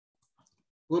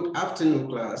Good afternoon,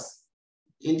 class.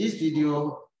 In this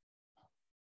video,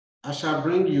 I shall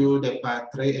bring you the part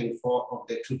 3 and 4 of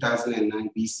the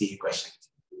 2009 BC questions.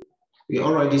 We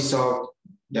already solved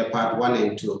the part 1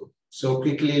 and 2. So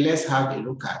quickly, let's have a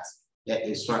look at the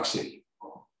instruction.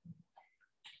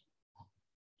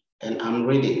 And I'm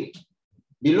reading.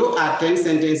 Below are 10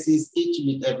 sentences, each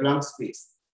with a blank space.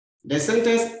 The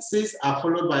sentences are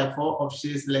followed by 4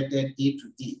 options lettered A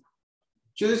to D.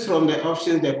 Choose from the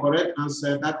options the correct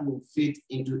answer that will fit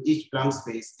into each blank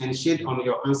space and shade on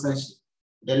your answer sheet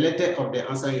the letter of the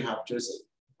answer you have chosen.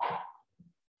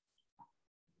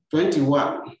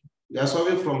 21. We are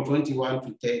solving from 21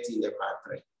 to 30 in the part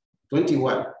 3.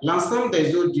 21. L'ensemble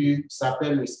des os du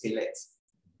s'appelle le squelette.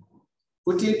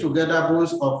 Putting together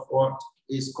bones of what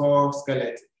is called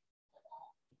skeleton.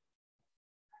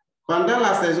 Pendant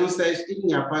la saison sèche, il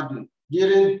n'y a pas d'eau.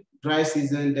 During dry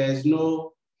season, there is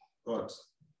no what?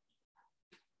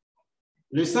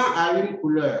 Le sang a une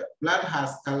couleur. Blood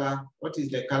has color. What is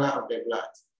the color of the blood?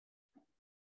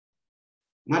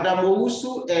 Madame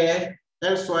Ousu est,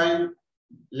 elle soigne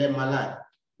les malades.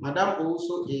 Madame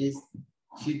Ousu is,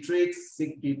 she treats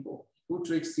sick people. Who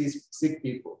treats sick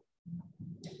people?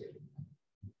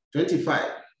 25.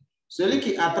 Celui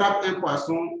qui attrape un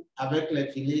poisson avec les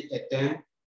filets éteints,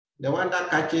 the one that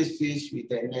catches fish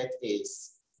with a net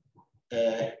is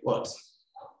what?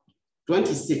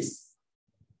 26.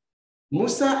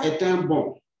 Moussa est un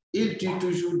bon. Il tue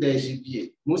toujours des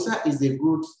gibiers. Moussa is a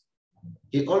good.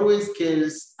 He always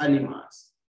kills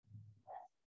animals.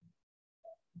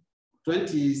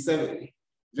 27.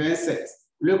 27.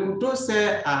 Le couteau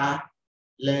sert à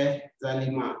les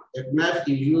aliments. A knife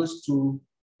is used to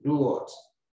do what?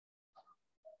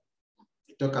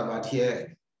 We talk about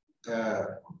here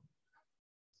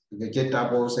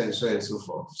vegetables and so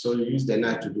forth. So you use the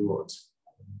knife to do what?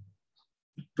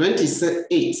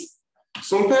 28.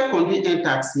 Son père conduit un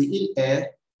taxi.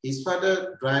 His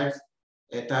father drives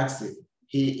a taxi.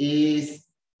 He is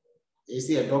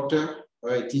he a doctor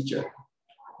or a teacher?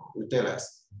 Will tell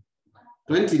us.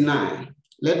 29.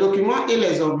 Les documents et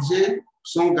les objets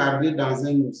sont gardés dans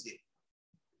un musée.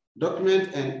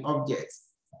 Documents and objects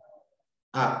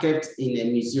are kept in a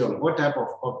museum. What type of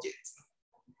objects?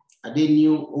 Are they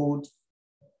new, old?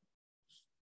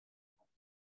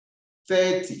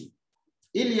 30.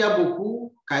 Il y a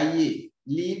beaucoup cahiers,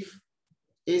 livres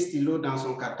et stylos dans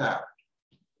son catalogue.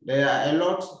 There are a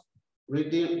lot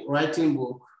writing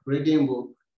book, reading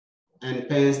book, and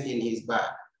pens in his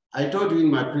bag. I told you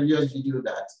in my previous video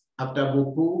that after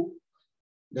beaucoup,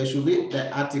 there should be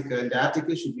the article, and the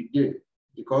article should be deux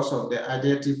because of the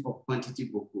adjective of quantity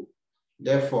beaucoup.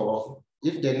 Therefore,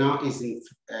 if the noun is in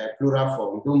plural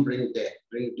form, don't bring the,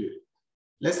 bring deux.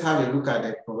 Let's have a look at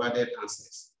the provided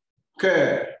answers.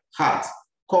 Cœur, heart.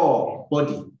 Corps,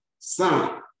 body.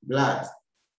 Sang, blood.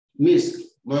 Muscle,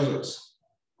 muscles.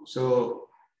 So,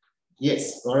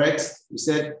 yes, correct. We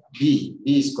said B.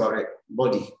 B is correct.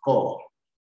 Body, corps.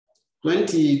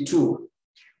 22.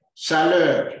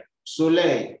 Chaleur,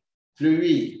 soleil,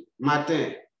 pluie,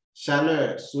 matin.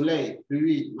 Chaleur, soleil,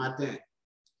 pluie, matin.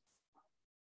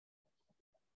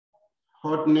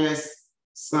 Hotness,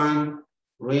 sun,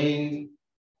 rain,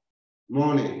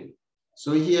 morning.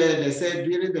 So here they said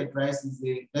during the dry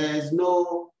season, there's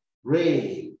no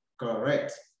rain,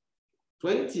 correct.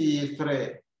 23,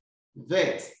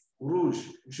 vert, rouge,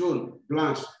 jaune,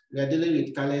 blanche. We are dealing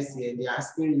with colors here. They're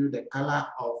asking you the color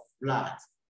of blood.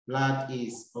 Blood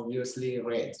is obviously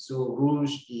red. So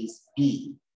rouge is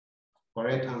B,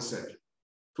 correct answer.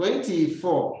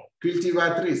 24,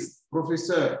 cultivatrice,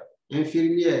 professeur,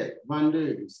 infirmière,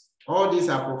 vendeuse. All these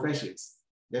are professions.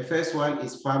 The first one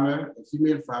is farmer, a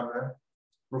female farmer.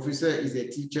 Professor is a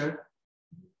teacher.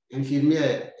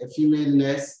 Infirmière, a female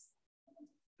nurse.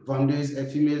 Vendeuse, a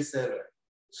female seller.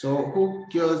 So who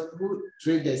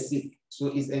treats the sick? So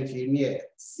it's infirmière,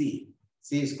 C.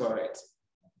 C is correct.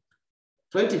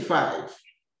 25.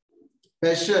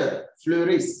 Pêcheur,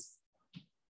 fleuriste.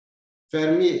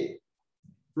 Fermier,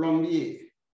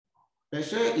 plombier.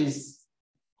 Pêcheur is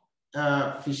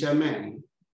a fisherman.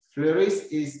 Fleurist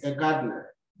is a gardener.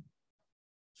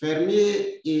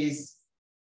 Fermier is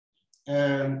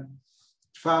a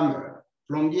farmer.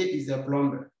 Plombier is a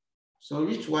plumber. So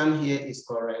which one here is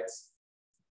correct?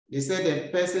 They said the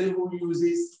person who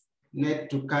uses net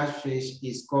to catch fish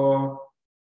is called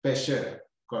pêcheur,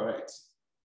 correct.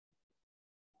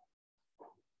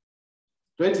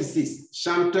 26,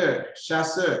 chanteur,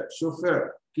 chasseur,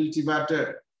 chauffeur,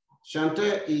 cultivateur.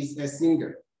 Chanteur is a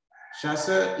singer.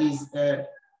 Chasseur is a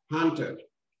hunter.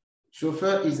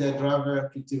 Chauffeur is a driver.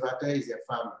 Cultivator is a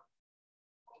farmer.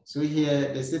 So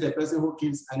here they say the person who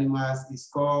kills animals is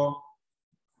called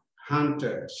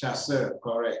hunter, chasseur,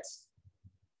 correct.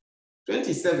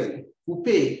 27,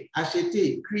 couper,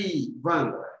 acheter, cuire,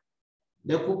 vendre.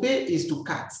 The couper is to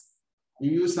cut.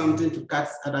 You use something to cut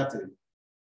other thing.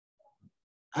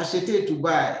 Acheter, to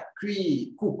buy,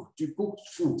 cuire, cook, to cook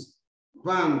food,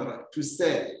 vendre, to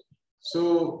sell.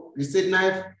 So we said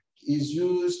knife is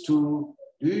used to,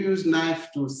 do you use knife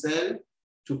to sell,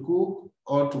 to cook,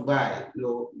 or to buy?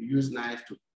 No, you use knife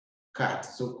to cut,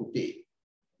 so couper.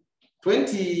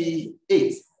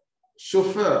 28,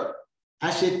 chauffeur,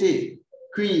 acheter,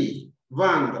 cuire,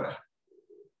 vendre.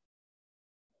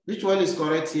 Which one is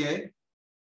correct here?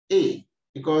 A,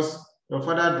 because your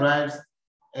father drives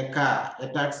a car, a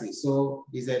taxi, so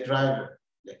he's a driver.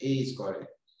 The A is correct.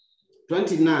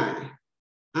 29,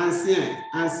 ancien,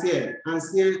 ancienne,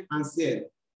 ancien, ancienne.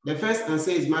 The first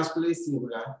ancien is masculine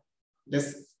singular.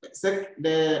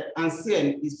 The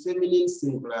ancien is feminine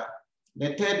singular.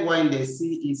 The third one, the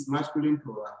C, is masculine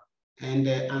plural. And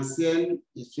the ancien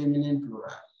is feminine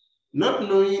plural. Not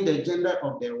knowing the gender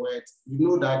of the word, you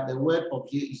know that the word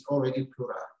objet is already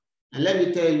plural. And let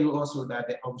me tell you also that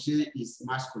the objet is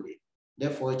masculine.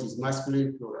 Therefore, it is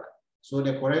masculine plural. So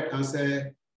the correct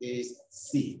answer is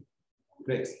C.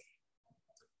 Great.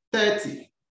 30.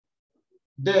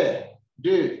 De,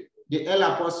 the L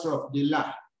apostrophe, the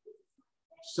la.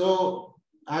 So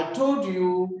I told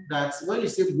you that when you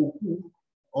say beaucoup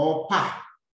or pas,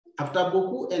 after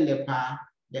beaucoup and the pas,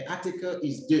 the article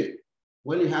is de.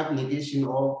 When you have negation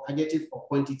or adjective or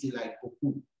quantity like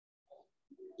beaucoup,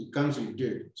 it comes with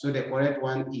de. So the correct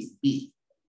one is B.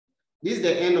 This is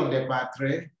the end of the part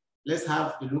 3. Let's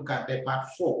have a look at the part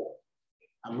 4.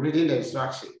 I'm reading the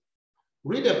instruction.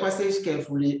 Read the passage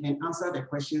carefully and answer the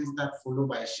questions that follow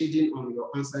by shading on your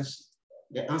answer sheet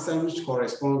the answer which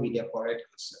corresponds with the correct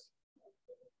answer.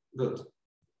 Good.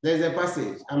 There's a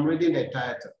passage. I'm reading the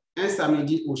title. Un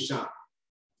samedi au champ,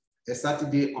 a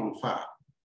Saturday on fire.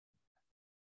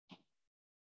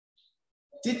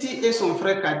 Titi et son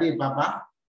frère cadet Baba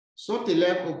sont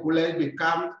élèves au collège de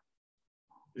Cam,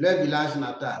 leur village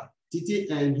natal. Titi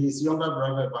and his younger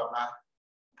brother Baba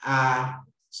are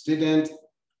students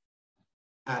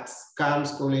at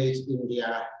Cam's College in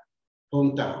their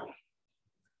hometown.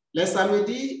 Le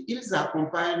samedi, ils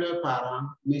accompagnent leurs parents,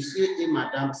 Monsieur et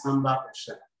Madame Samba au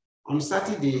champ. On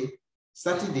Saturdays,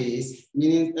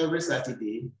 meaning every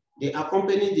Saturday, they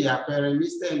accompany their parents,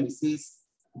 Mr. and Mrs.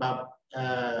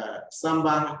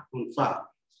 Samba on farm.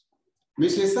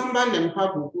 Monsieur Samba n'aime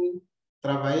pas beaucoup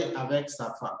travailler avec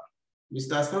sa femme.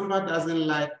 Mr. Samba doesn't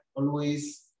like to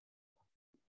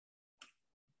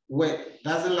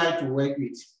work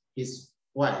with his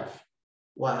wife.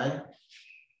 Why?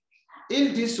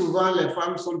 Il dit souvent les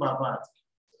femmes sont bavardes.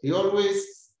 He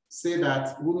always say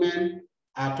that women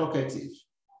are talkative.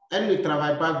 Elles ne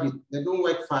travaillent pas vite. They don't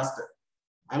work faster.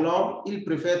 Alors, il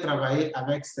préfère travailler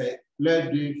avec leurs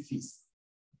 2 fils.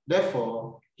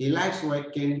 Therefore, he likes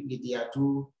working with their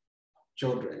 2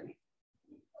 children.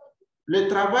 Le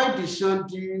travail du champ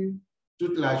dure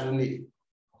toute la journée.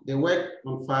 The work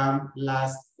on farm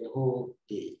lasts the whole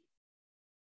day.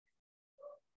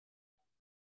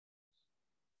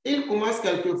 Il commence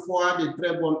quelquefois de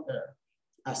très bonnes heures,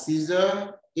 à 6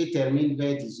 heures et termine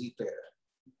vers 18 heures.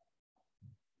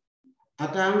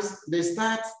 At times, they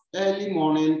start early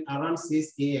morning around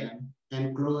 6 a.m.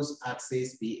 and close at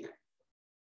 6 p.m.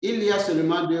 Il y a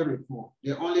seulement 2 repos.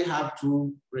 They only have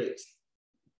 2 breaks.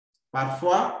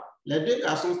 Parfois, les 2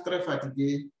 garçons sont très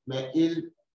fatigués, mais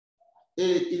ils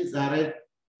arrêtent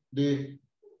de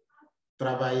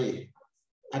travailler.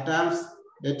 At times,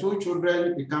 the 2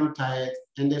 children become tired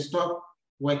and they stop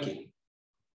working.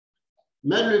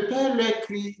 Mais le père leur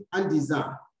crie en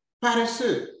disant,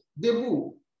 paresseux,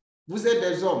 debout, vous êtes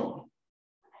des hommes.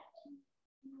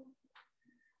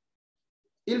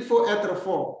 Il faut être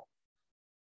fort.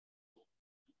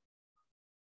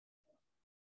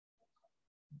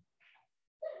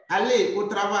 Allez au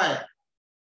travail.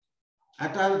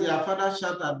 At times their father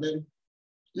shouted at them,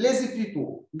 lazy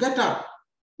people, get up.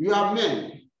 You are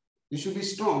men. You should be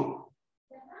strong.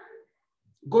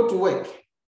 Go to work.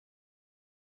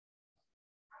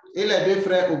 Et les 2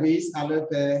 frères obéissent à leur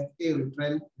père et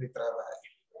reprennent le travail.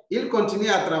 Ils continuent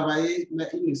à travailler, mais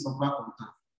ils ne sont pas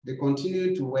contents. They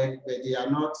continue to work, but they are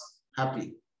not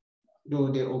happy. Though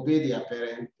they obey their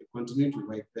parents, they continue to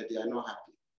work, but they are not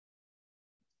happy.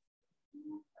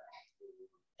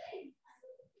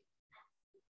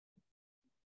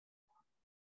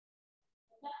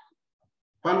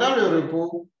 Pendant le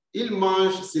repos, ils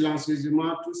mangent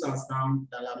silencieusement tous ensemble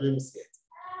dans la même assiette.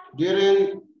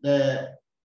 During the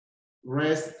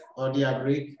rest or their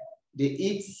break, they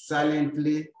eat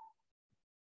silently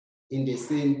in the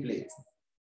same plate.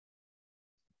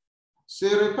 Ce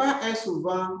repas est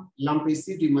souvent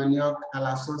l'empessi du manioc à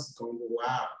la sauce Congo.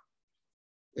 Wow.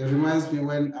 It reminds me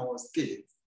when I was a kid,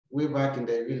 way back in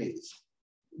the village.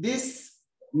 This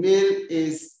meal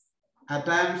is at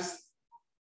times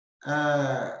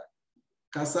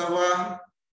cassava.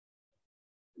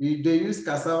 They use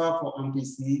cassava for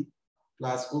ampisi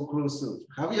plus okra soup.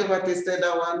 Have you ever tasted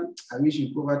that one? I wish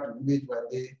you go back to the village one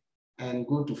day and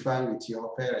go to farm with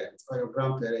your parents or your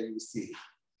grandparents, you see.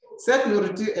 Cette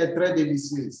nourriture est très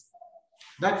délicieuse.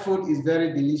 That food is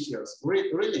very delicious.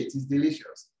 Really, it is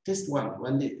delicious. Taste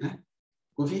one day. Huh?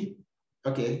 Coffee?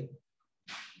 Okay.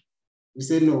 You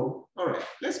say no. All right,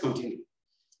 let's continue.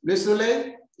 Le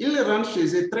soleil, il rentre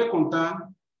chez eux très content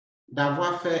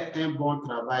d'avoir fait un bon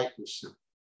travail au champ.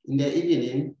 In the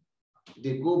evening,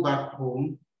 they go back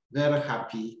home very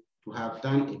happy to have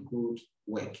done a good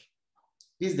work.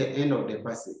 This is the end of the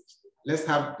passage. Let's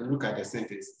have a look at the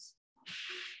sentences.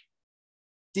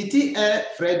 Titi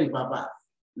est frère de papa.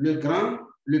 Le grand,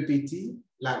 le petit,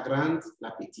 la grande,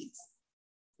 la petite.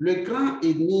 Le grand,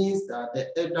 it means that the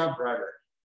elder brother.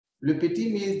 Le petit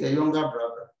means the younger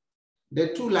brother.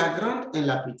 The two, la grande and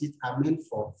la petite, are meant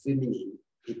for feminine.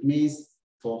 It means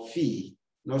for fille,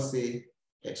 not say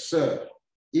a sir.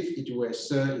 If it were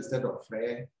sir instead of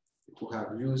frère, it would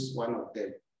have used one of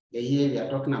them. But here we are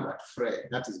talking about frère,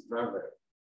 that is brother.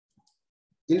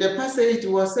 In the passage, it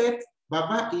was said,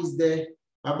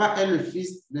 Baba est le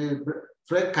fils de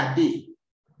frère cadet,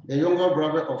 the younger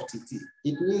brother of Titi.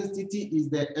 It means Titi is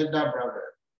the elder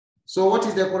brother. So what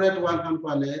is the correct one,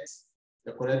 Antoinette?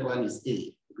 The correct one is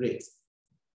A. Great.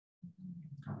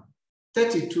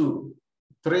 32,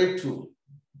 3-2.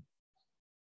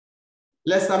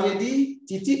 Le samedi,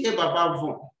 Titi et Baba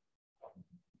vont.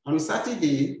 On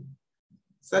Saturdays,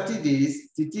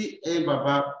 Titi et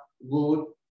Baba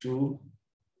vont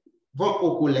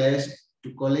au collège,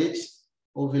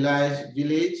 au village,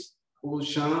 au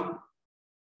champ,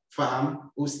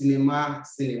 farm, au cinéma.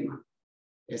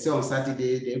 And so on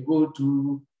Saturday, they go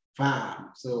to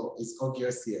farm. So it's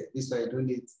obvious here. This is why I don't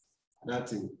need that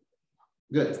thing.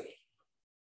 Good.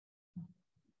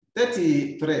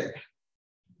 33.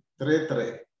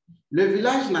 Le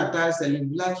village natal, c'est le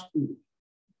village où?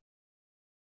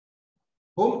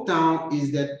 Hometown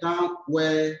is the town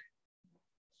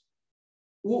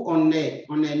où on est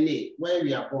né, where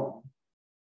we are born.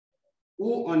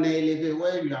 Où on est élevé,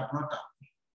 where we are brought up.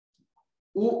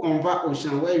 Où on va au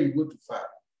champ, where we go to farm.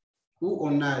 Où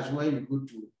on nage, where we go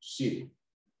to swim.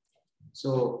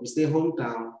 So we say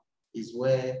hometown is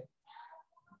where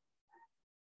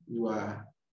you are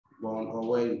born or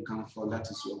where you come from. That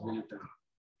is your hometown.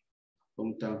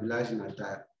 Hometown, village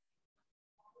natal.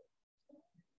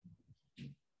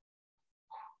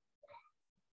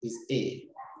 Is A.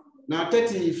 Now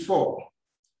 34.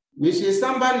 Monsieur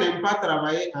Samba n'aime pas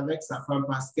travailler avec sa femme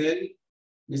parce que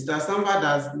Mr. Samba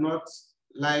does not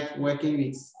like working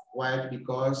with his wife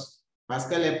parce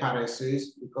qu'elle est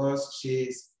paresseuse, because she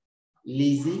is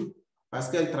lazy, parce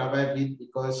qu'elle travaille vite,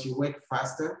 because she works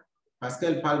faster, parce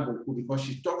qu'elle parle beaucoup, because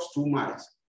she talks too much,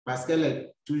 parce qu'elle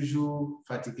est toujours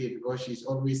fatiguée, because she's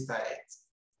always tired.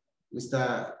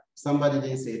 Mr. Samba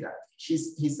didn't say that.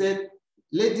 He said,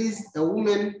 ladies, a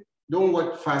woman don't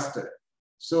work faster.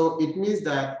 So it means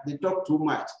that they talk too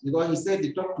much, because he said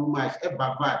they talk too much.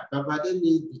 Bavard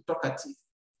means be talkative.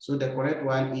 So the correct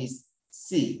one is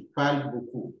C, parle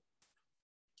beaucoup.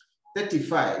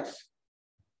 35.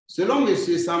 Selon M.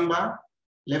 Samba,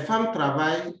 les femmes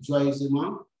travaillent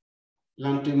joyeusement,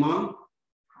 lentement,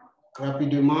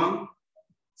 rapidement,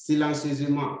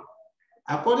 silencieusement.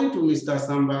 According to Mr.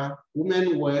 Samba,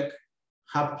 women work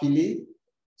happily,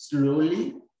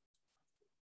 slowly,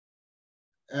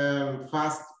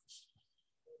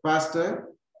 faster,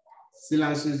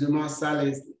 silencieusement,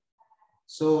 silently.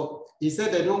 So he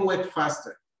said they don't work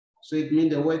faster. So it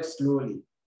means they work slowly.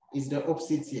 It's the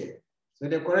opposite here. So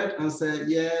the correct answer,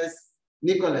 yes,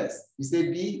 Nicholas. You say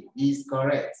B is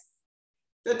correct.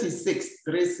 36.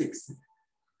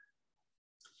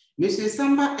 Monsieur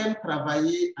Samba aime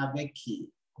travailler avec qui?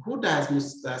 Who does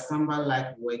Mr. Samba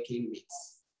like working with?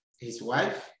 His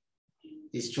wife,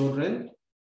 his children,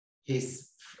 his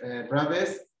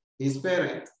brothers, his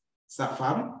parents, sa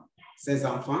femme, ses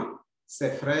enfants,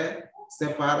 ses frères,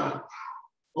 ses parents.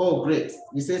 Oh, great.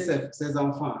 You say ses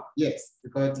enfants. Yes,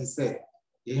 because he said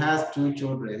he has 2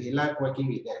 children. He likes working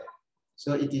with them.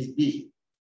 So it is B.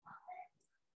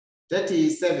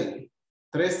 37.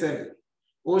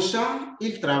 Au champ,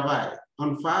 il travaille.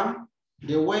 On farm,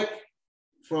 they work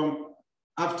from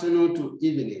afternoon to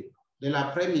evening. De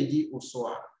l'après-midi au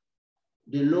soir.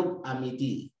 De l'aube à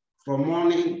midi. From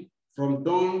morning, from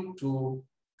dawn to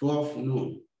 12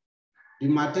 noon. Du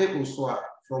matin au soir,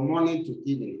 from morning to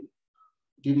evening.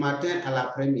 Du matin à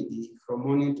l'après-midi, from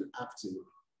morning to afternoon.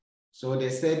 So they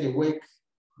said they work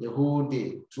the whole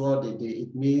day, throughout the day.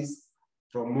 It means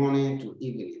from morning to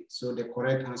evening. So the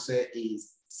correct answer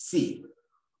is C.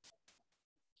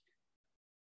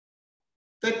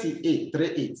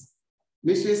 38.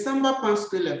 Monsieur Samba pense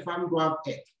que les femmes doivent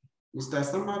être. Mr.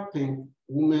 Samba thinks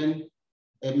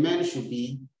men should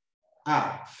be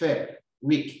A, faible,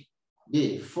 weak,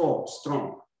 B, fort,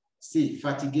 strong, C,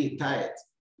 fatigué, tired,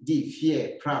 D,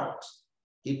 fier, proud.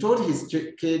 He told his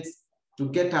kids to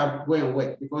get up, go and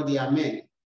work because they are men.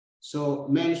 So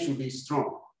men should be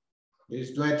strong.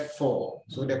 It's right 4.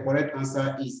 So the correct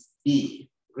answer is B.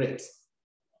 Great.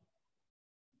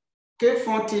 Que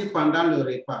font-ils pendant le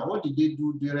repas? What did they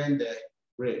do during the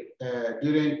break?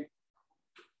 During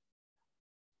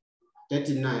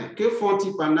 39. Que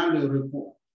font-ils pendant le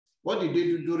repos? What did they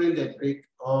do during the break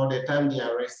or the time they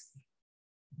are resting?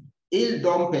 Ils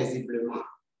dorment paisiblement.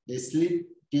 They sleep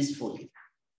peacefully.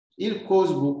 Ils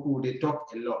causent beaucoup. They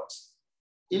talk a lot.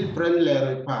 Ils prennent les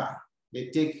repas. They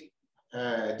take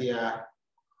their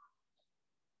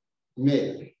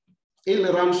meal. Ils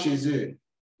rentrent chez eux.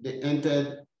 They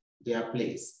enter their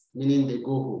place, meaning they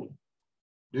go home.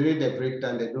 During the break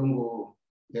time, they don't go home.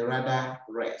 They rather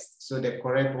rest. So the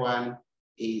correct one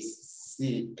is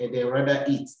C. They rather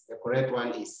eat. The correct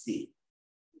one is C.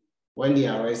 When they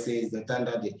are resting, it's the time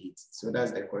that they eat. So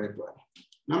that's the correct one.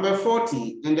 Number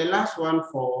 40, and the last one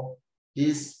for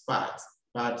this part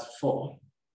 4.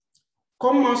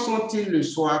 Comment sont-ils le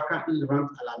soir quand ils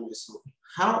rentrent à la maison?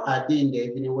 How are they in the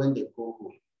evening when they go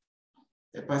home?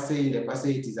 The passage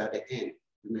it is at the end.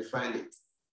 You may find it.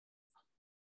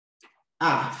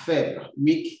 A, faible,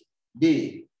 weak.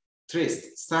 B,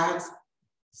 triste, sad.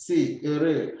 C,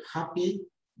 heureux, happy.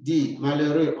 D,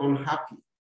 malheureux, unhappy.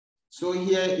 So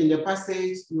here in the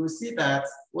passage, you see that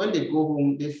when they go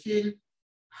home, they feel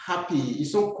happy. Ils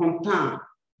sont contents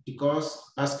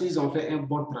parce qu'ils ont fait un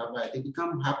bon travail. They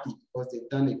become happy because they've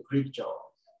done a great job.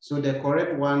 So the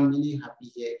correct one, meaning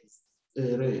happy here, is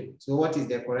heureux. So what is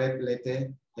the correct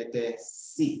letter? Letter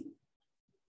C.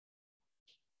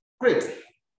 Great.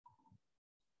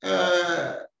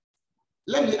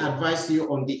 Let me advise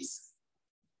you on this.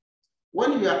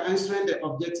 When you are answering the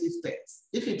objective text,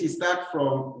 if it is start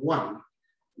from 1,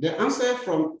 the answer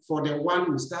for the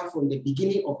 1 will start from the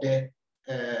beginning of the,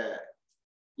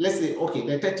 let's say, okay,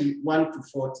 the 31 to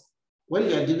 40. When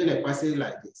you are given a passage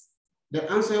like this, the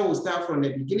answer will start from the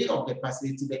beginning of the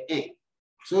passage to the end.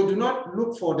 So do not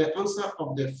look for the answer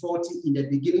of the 40 in the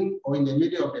beginning or in the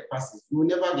middle of the passage. You will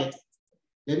never get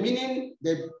it.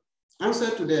 The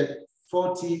answer to the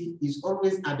 40 is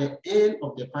always at the end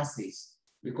of the passage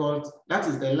because that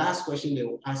is the last question they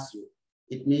will ask you.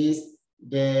 It means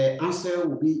the answer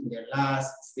will be in the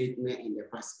last statement in the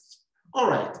passage. All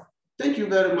right. Thank you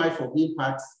very much for being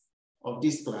part of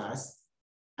this class.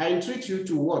 I entreat you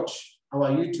to watch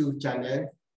our YouTube channel,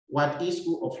 What is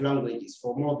School of Languages,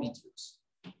 for more videos.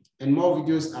 And more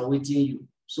videos are waiting you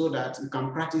so that you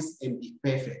can practice and be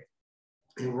perfect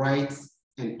and write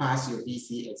and pass your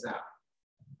BC exam.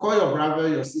 Call your brother,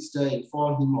 your sister,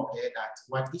 inform him or her that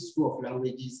What is School of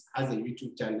Languages has a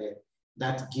YouTube channel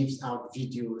that gives out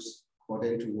videos for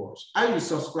them to watch. And you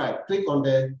subscribe, click on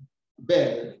the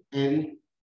bell and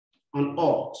on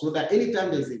all so that anytime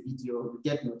there's a video, you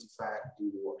get notified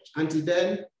and you watch. Until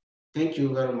then, thank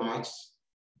you very much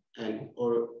and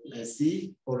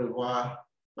merci, au revoir,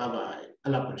 bye bye, à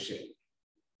la prochaine.